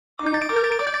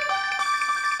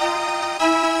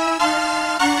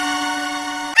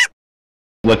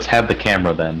Let's have the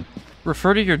camera then.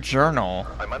 Refer to your journal.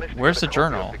 Where's the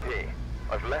journal?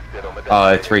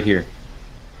 It's right here.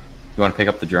 You want to pick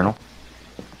up the journal?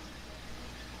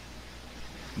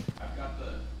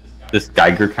 This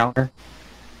Geiger counter?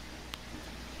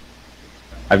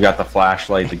 I've got the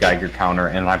flashlight, the Geiger counter,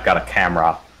 and I've got a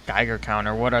camera. Geiger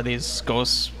counter. What are these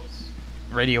ghosts?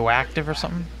 Radioactive or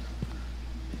something?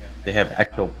 They have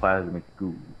ectoplasmic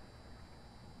goo.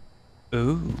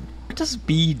 Ooh. What does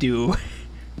B do?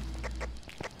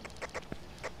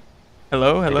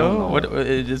 Hello, hello? What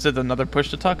is it, another push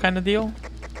to talk kind of deal?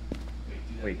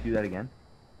 Wait, do that again?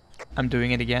 I'm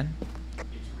doing it again.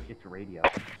 It's radio.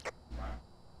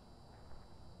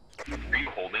 Are you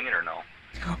holding it or no?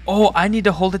 Oh, I need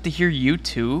to hold it to hear you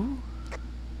too?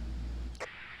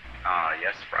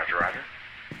 Yes, roger, roger.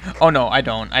 Oh no, I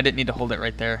don't. I didn't need to hold it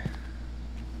right there.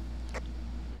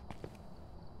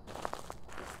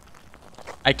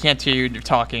 I can't hear you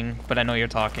talking, but I know you're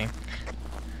talking.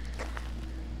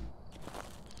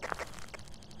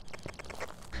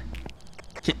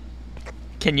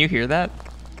 Can you hear that?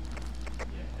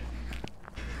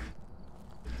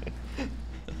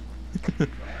 Do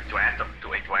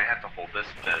I have to hold this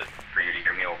for you to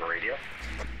hear me over radio?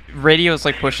 Radio is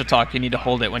like push to talk. You need to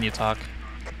hold it when you talk.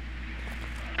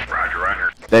 Roger,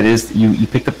 roger. That is, you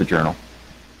picked up the journal.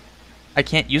 I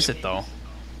can't use it though.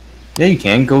 Yeah, you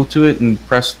can. Go to it and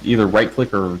press either right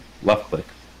click or left click.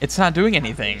 It's not doing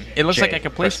anything. It looks like I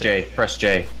can place it. Press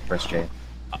J. Press J.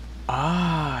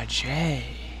 Ah, J.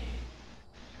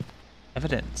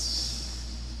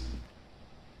 Evidence.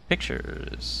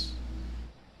 Pictures.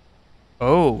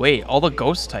 Oh, wait. All the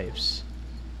ghost types.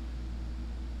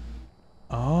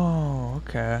 Oh,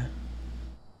 okay.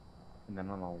 And then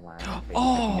on the last page,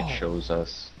 I think it shows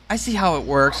us. I see how it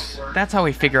works. That's how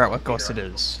we figure out what ghost it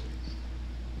is.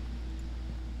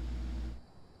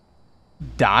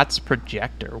 Dots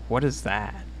projector. What is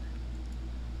that?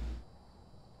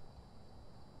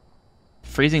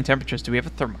 Freezing temperatures. Do we have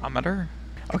a thermometer?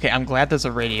 Okay, I'm glad there's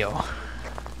a radio.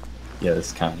 Yeah, this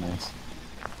is kind of nice.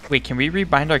 Wait, can we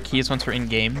rebind our keys once we're in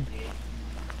game?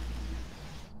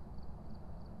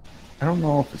 I don't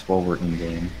know if it's while we're in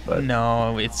game, but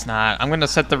No, it's not. I'm gonna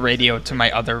set the radio to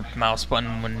my other mouse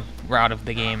button when we're out of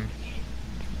the game.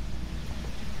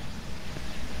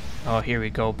 Oh, here we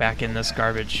go, back in this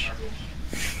garbage.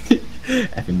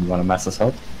 I think you want to mess us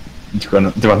up. Do you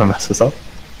want to mess us up?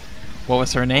 What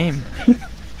was her name?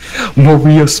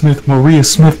 Maria Smith. Maria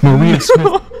Smith. Maria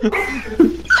Smith.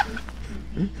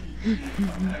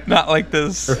 Not like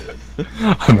this.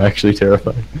 I'm actually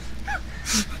terrified.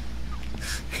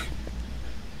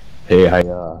 Hey, I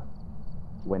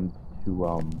went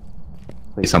to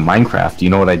play some Minecraft. Do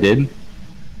you know what I did?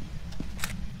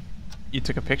 You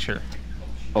took a picture.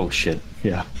 Oh shit!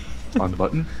 Yeah, on the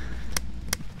button.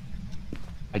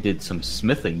 I did some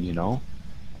smithing, you know.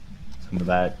 Some of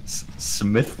that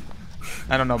smith.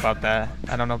 I don't know about that.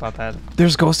 I don't know about that.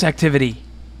 There's ghost activity.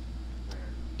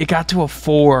 It got to a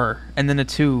 4 and then a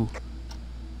 2.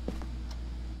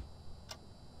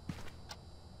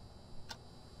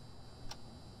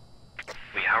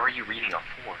 Wait, how are you reading a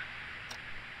 4?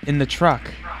 In the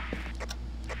truck.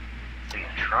 In the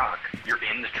truck? You're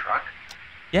in the truck?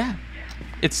 Yeah.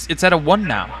 It's at a 1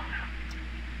 now.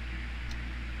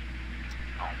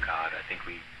 Oh god, I think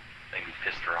we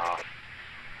pissed her off.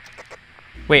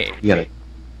 Wait. You got it.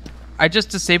 I just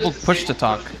disabled push to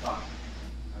talk.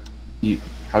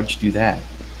 How'd you do that?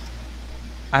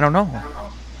 I don't know.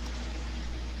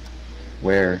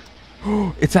 Where?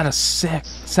 It's at a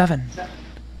 7.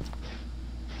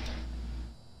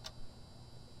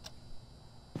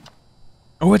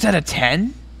 Oh, it's at a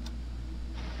 10?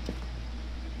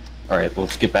 Alright,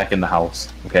 let's get back in the house,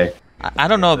 okay? I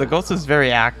don't know, the ghost is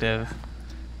very active.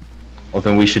 Well,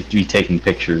 then we should be taking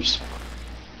pictures.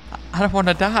 I don't want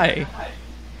to die.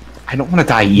 I don't want to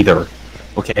die either,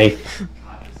 okay?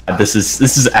 This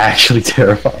is actually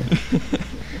terrifying.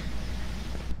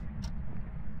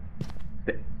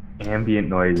 The ambient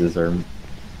noises are...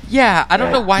 Yeah, I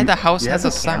don't know why the house has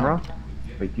a camera? sound.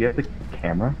 Wait, do you have the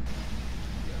camera?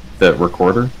 The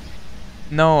recorder?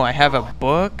 No, I have a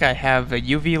book, I have a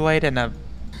UV light, and a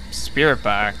spirit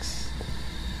box.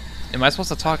 Am I supposed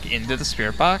to talk into the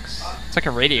spirit box? It's like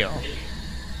a radio.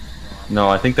 No,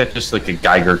 I think that's just like a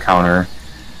Geiger counter.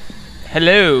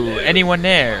 Hello, anyone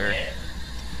there?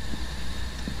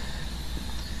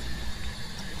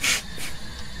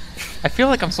 I feel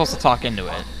like I'm supposed to talk into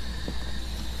it.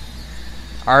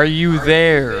 Are you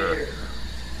there?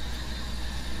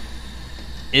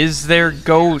 Is there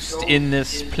ghost in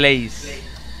this place?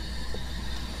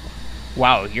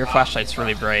 Wow, your flashlight's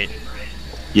really bright.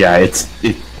 Yeah, it's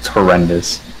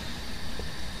horrendous.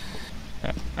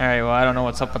 Alright, well, I don't know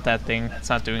what's up with that thing. It's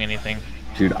not doing anything.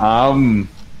 Dude, I'm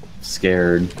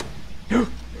scared.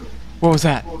 What was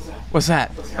that? What's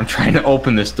that? I'm trying to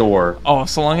open this door. Oh,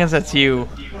 so long as that's you.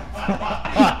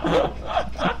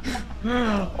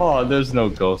 Oh, there's no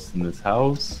ghosts in this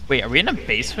house. Wait, are we in a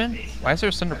basement? Why is there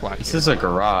a cinder block This here? is a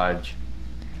garage.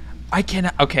 I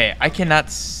cannot... Okay, I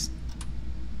cannot...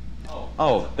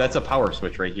 Oh, that's a power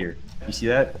switch right here. You see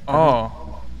that?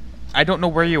 Oh. I don't know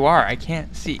where you are. I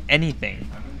can't see anything.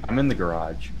 I'm in the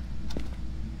garage.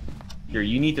 Here,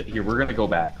 you need to... Here, we're gonna go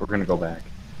back. We're gonna go back.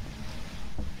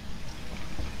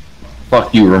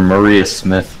 Fuck you, Maria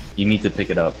Smith. You need to pick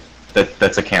it up.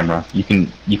 That's a camera. You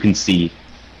can see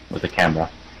with a camera.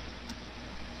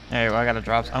 Alright, well, I gotta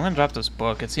drop... I'm gonna drop this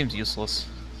book. It seems useless.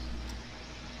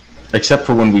 Except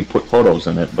for when we put photos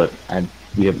in it, but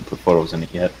we haven't put photos in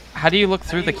it yet. How do you look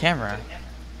through the camera?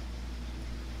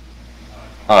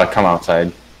 Come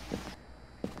outside.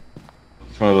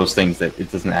 It's one of those things that it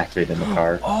doesn't activate in the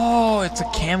car. Oh, it's a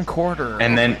camcorder.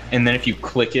 And then if you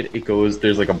click it, it goes.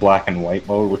 There's like a black and white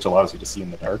mode, which allows you to see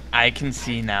in the dark. I can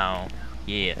see now.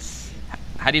 Yes.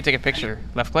 How do you take a picture?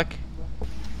 Left click?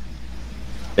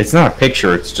 It's not a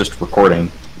picture. It's just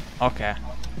recording. Okay.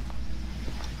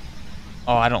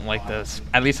 Oh, I don't like this.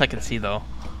 At least I can see though.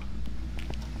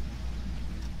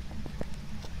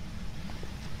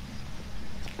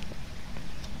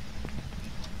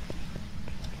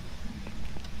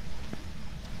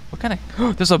 What kind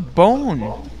of... There's a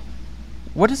bone!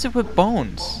 What is it with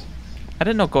bones? I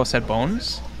didn't know ghosts had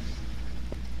bones.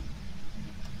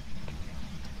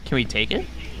 Can we take it?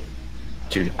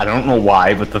 Dude, I don't know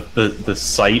why, but the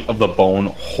sight of the bone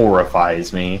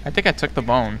horrifies me. I think I took the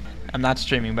bone. I'm not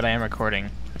streaming, but I am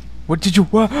recording. What did you...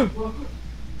 What?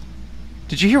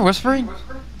 Did you hear whispering?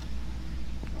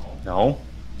 No.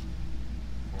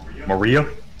 Maria?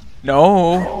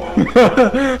 No.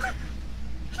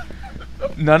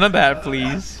 None of that,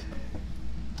 please.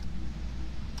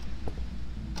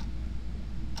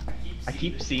 I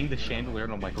keep seeing the chandelier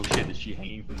and I'm like, oh shit, is she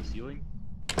hanging from the ceiling?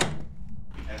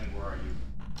 Evan, where are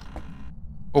you?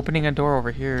 Opening a door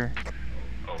over here.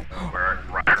 Oh,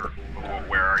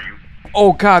 where are you?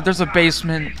 Oh god, there's a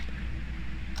basement.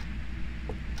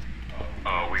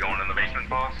 We going in the basement,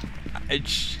 boss?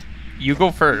 You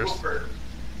go first.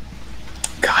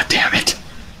 God damn it.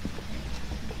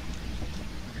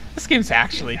 This game's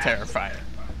actually terrifying.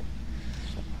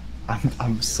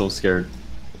 I'm so scared.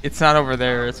 It's not over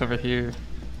there, it's over here.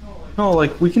 No,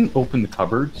 like, we can open the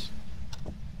cupboards.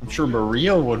 I'm sure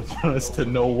Maria would want us to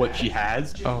know what she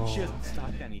has. Oh. She hasn't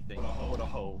stocked anything. What a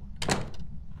hoe.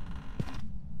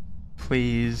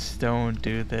 Please don't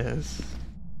do this.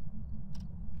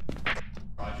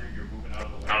 Roger, you're moving out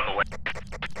of the way.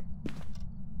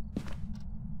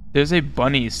 There's a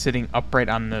bunny sitting upright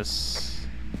on this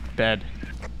bed.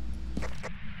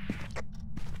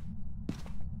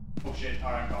 Oh shit,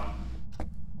 alright, I'm gone.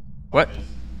 What?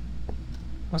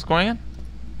 What's going on?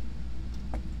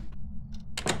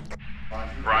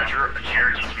 Roger, a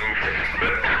chair just moved.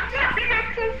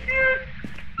 That's so cute.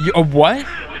 You, a what? It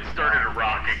started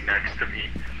rocking next to me.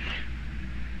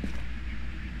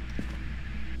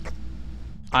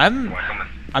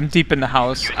 I'm deep in the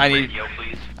house. Use the radio,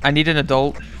 please. I need an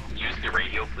adult. Use the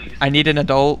radio, please. I need an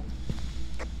adult.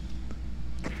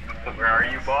 Where are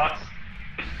you, boss?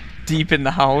 Deep in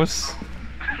the house.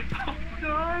 Oh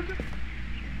god.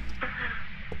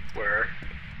 Where?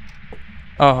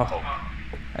 Oh,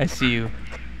 I see you.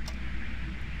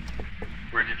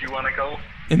 Where did you want to go?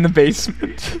 In the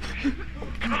basement. Dude,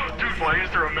 why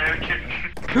is there a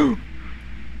mannequin?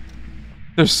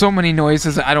 There's so many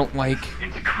noises I don't like.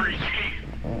 It's creaky.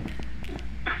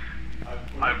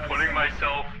 I'm putting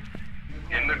myself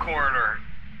in the corner.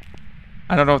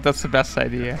 I don't know if that's the best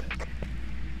idea.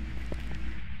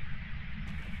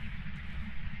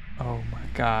 Oh my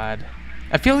god.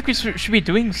 I feel like we should be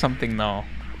doing something though.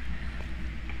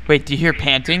 Wait, do you hear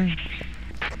panting?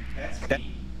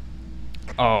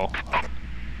 Oh.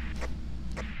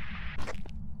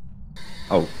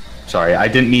 Oh, sorry. I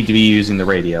didn't need to be using the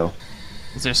radio.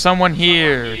 Is there someone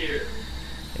here?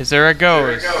 Is there a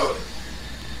ghost?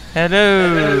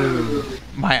 Hello.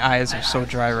 My eyes are so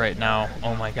dry right now.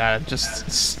 Oh my god, I'm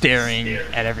just staring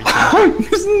at everything.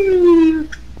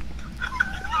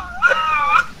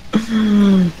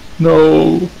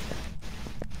 No.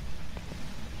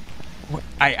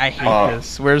 I hate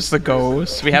this. Where's the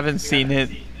ghost? We haven't seen it.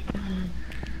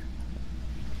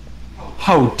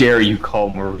 How dare you call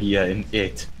Maria an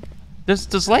it?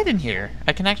 There's light in here.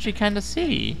 I can actually kind of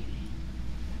see.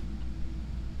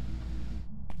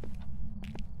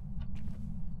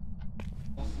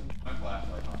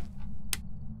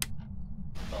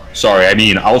 Sorry, I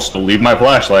mean, I'll still leave my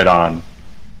flashlight on.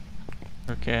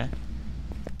 Okay.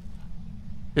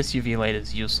 This UV light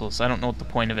is useless. I don't know what the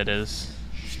point of it is.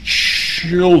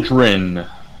 Children,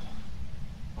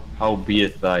 how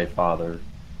beeth thy father?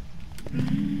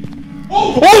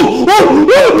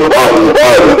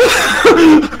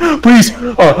 Please!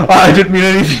 I didn't mean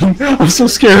anything. I'm so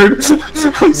scared.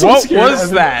 I'm so What scared, was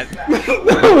Evan.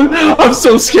 that? I'm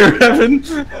so scared, Evan.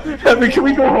 Evan, can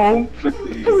we go home?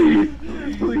 Please.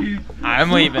 Please.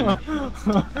 I'm leaving.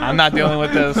 I'm not dealing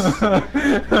with this.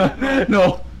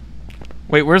 No.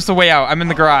 Wait, where's the way out? I'm in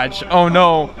the garage. Oh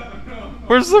no.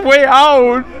 Where's the way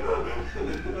out?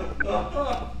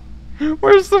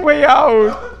 Where's the way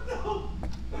out?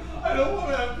 I don't want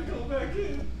to have to go back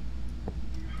in.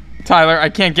 Tyler, I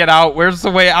can't get out. Where's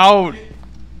the way out?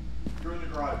 You're in the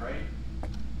garage, right?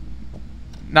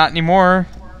 Not anymore.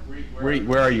 Wait,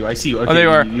 where are you? I see you. Okay, Oh, there you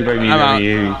are. I'm out.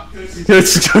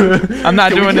 I'm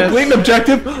not doing this. Complete an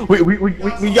objective.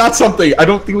 We got something. I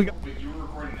don't think we got. You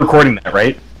were Recording that,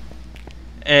 right?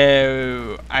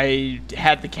 I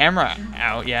had the camera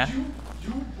out, yeah. You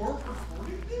weren't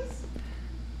recording this?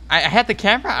 I had the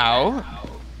camera out.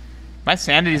 My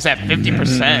sanity's at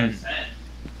 50%.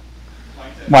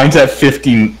 Mine's at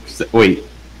 15. Wait.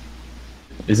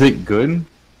 Is it good?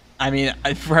 I mean,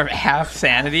 for half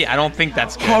sanity, I don't think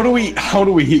that's good. How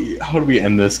do we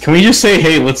end this? Can we just say,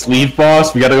 hey, let's leave,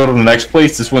 boss? We gotta go to the next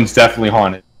place. This one's definitely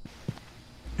haunted.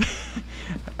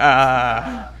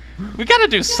 We gotta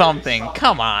do something.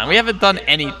 Come on, we haven't done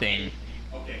anything.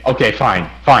 Okay, fine.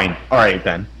 Alright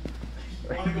then.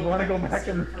 You wanna go back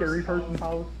in the scary person's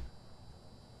house?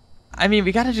 I mean,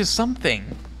 we gotta do something.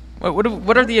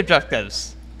 What are the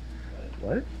objectives?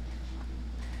 What?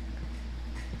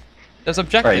 There's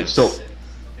objectives. Alright, so...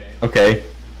 Okay.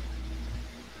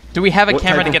 Do we have a What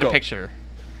camera type to of get a go- picture?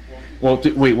 Well,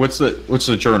 wait, what's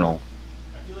the journal?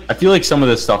 I feel like some of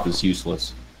this stuff is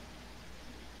useless.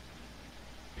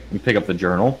 We pick up the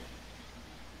journal.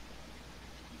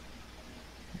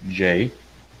 J.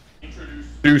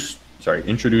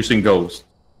 Introducing ghost.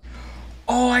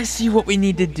 Oh, I see what we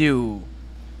need to do.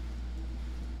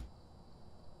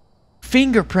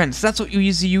 Fingerprints. That's what you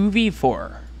use the UV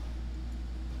for.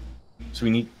 So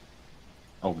we need.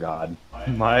 Oh God,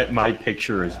 my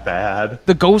picture is bad.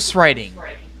 The ghost writing.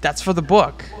 That's for the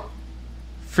book.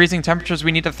 Freezing temperatures.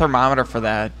 We need a thermometer for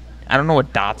that. I don't know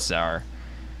what dots are.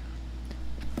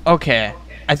 Okay.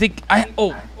 I think I'm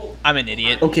an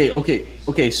idiot.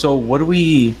 Okay. So what do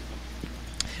we?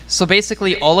 So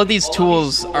basically, all of these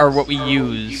tools are what we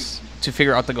use to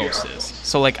figure out the ghost is.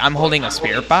 So like, I'm holding a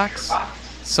spirit box.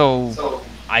 So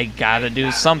I gotta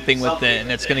do something with it,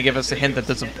 and it's gonna give us a hint that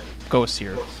there's a ghost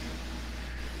here.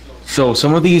 So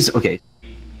some of these. Okay.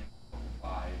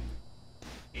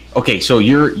 So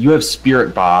you have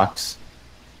spirit box.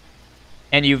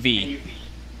 And UV.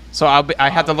 So I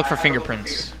have to look for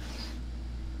fingerprints.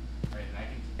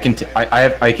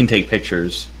 I can take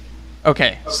pictures.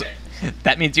 Okay, so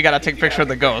that means you gotta take a picture of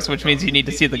the ghost, which means you need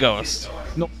to see the ghost.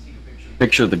 No.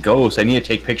 Picture of the ghost. I need to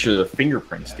take pictures of the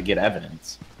fingerprints to get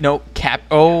evidence. No,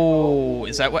 Oh,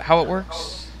 is that how it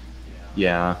works?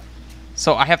 Yeah.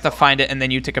 So I have to find it, and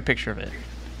then you take a picture of it.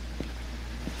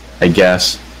 I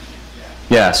guess.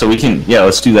 Yeah. So we can. Yeah.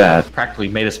 Let's do that. Practically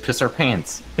made us piss our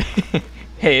pants.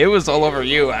 Hey, it was all over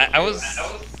you. I was.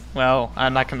 Well,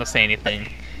 I'm not gonna say anything.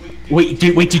 Wait.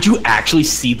 Did you actually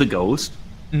see the ghost?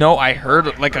 No, I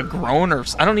heard like a groan or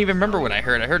I don't even remember what I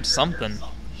heard. I heard something.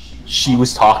 She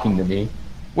was talking to me.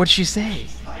 What'd she say?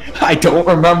 I don't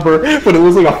remember, but it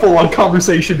was like a full-on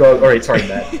conversation. All right, sorry,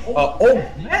 Matt.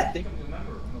 Matt,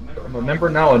 I'm a member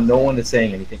now, and no one is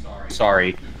saying anything.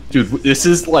 Sorry, dude. This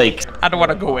is like. I don't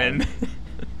want to go in.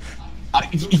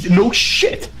 No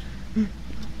shit.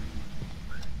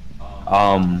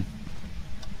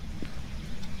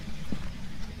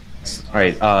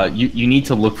 Alright, you need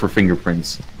to look for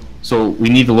fingerprints. So we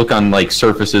need to look on like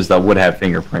surfaces that would have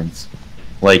fingerprints.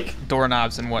 Like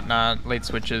Doorknobs and whatnot, light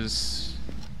switches.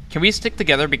 Can we stick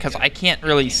together because I can't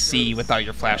really see without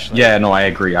your flashlight? yeah, no, I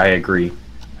agree.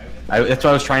 That's what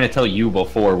I was trying to tell you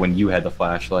before when you had the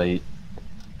flashlight.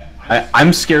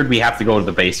 I'm scared we have to go to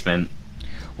the basement.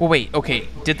 Well, wait, okay.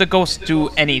 Did the ghost do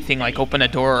anything like open a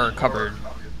door or a cupboard?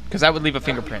 Because that would leave a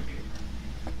fingerprint.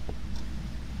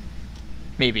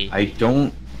 Maybe. I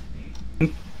don't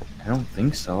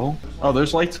think so. Oh,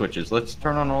 there's light switches. Let's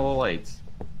turn on all the lights.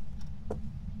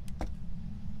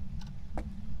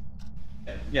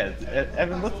 Yeah,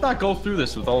 Evan, let's not go through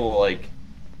this with all the, like...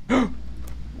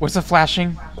 What's it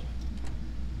flashing?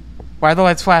 Why are the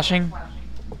lights flashing?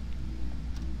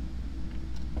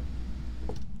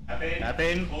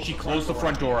 Evan, she closed the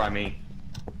front door on me.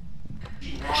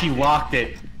 She locked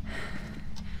it.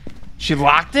 She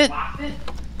locked it?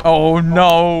 Oh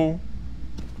no.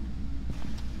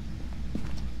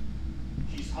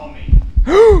 She's humming.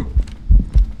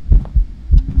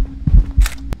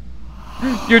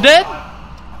 You're dead?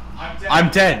 I'm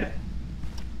dead.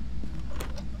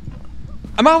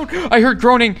 I'm out. I heard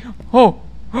groaning. Oh,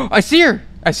 I see her.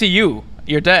 I see you.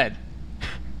 You're dead.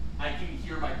 I can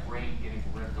hear my brain getting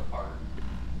ripped apart.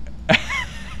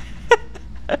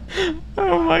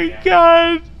 Oh my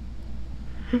god.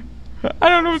 I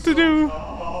don't know what to do.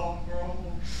 Oh,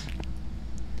 bro.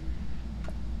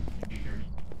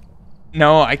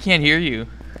 No, I can't hear you.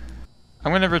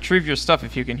 I'm gonna retrieve your stuff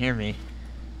if you can hear me.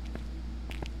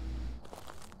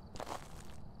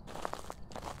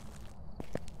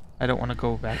 I don't want to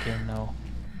go back in, no.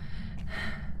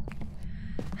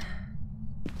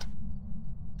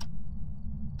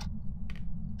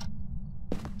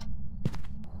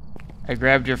 I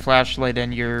grabbed your flashlight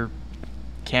and your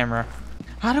camera.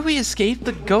 How do we escape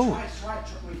the ghost? Try.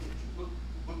 Wait, look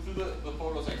through the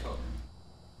photos I took.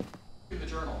 In the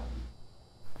journal.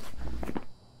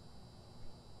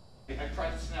 I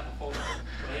tried to snap a photo,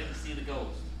 but I didn't see the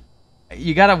ghost.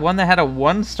 You got a one that had a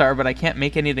 1 star, but I can't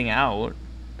make anything out.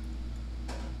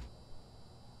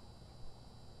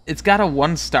 It's got a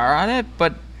 1 star on it,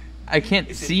 but I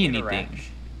can't see anything.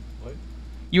 What?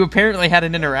 You apparently had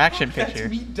an interaction picture.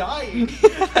 That's me dying.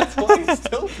 That's why it's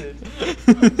tilted.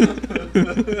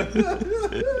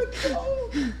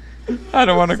 I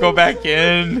don't want to go back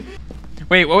in.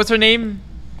 Wait, what was her name?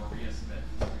 Maria Smith.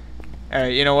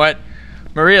 Alright, you know what?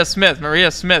 Maria Smith,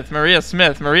 Maria Smith, Maria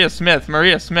Smith, Maria Smith,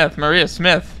 Maria Smith, Maria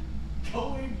Smith.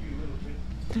 Go in, you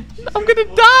little bitch. I'm gonna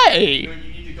die! You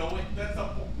need to go in. That's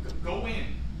a go in.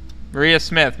 Maria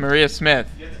Smith, Maria Smith.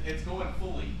 It's going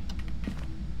fully.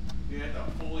 You have to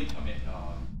fully commit,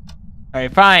 dog.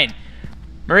 Alright, fine.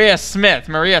 Maria Smith,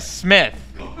 Maria Smith.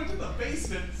 Go into the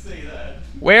basement and say that.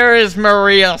 Where is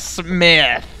Maria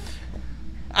Smith?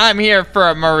 I'm here for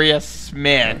a Maria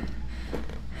Smith.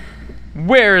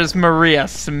 Where is Maria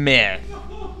Smith?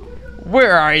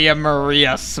 Where are you,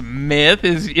 Maria Smith?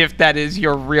 If that is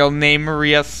your real name,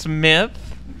 Maria Smith?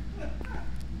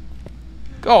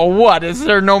 Oh, what? Is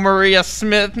there no Maria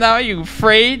Smith now? Are you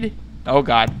afraid? Oh,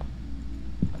 God.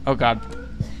 Oh, God.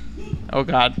 Oh,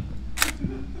 God.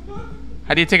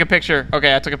 How do you take a picture?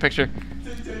 Okay, I took a picture.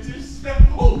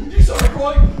 Oh, you saw her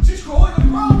crawling. She's crawling on the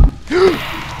ground.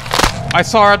 I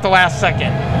saw her at the last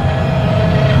second.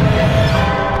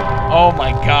 Oh,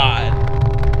 my God.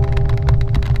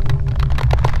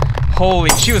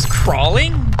 Holy, she was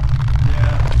crawling?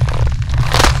 Yeah.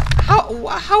 How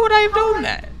would I have known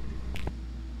that?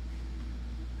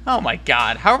 Oh my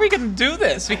god, how are we gonna do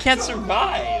this? We can't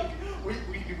survive.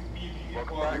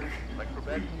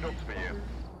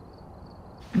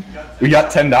 We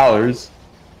got $10.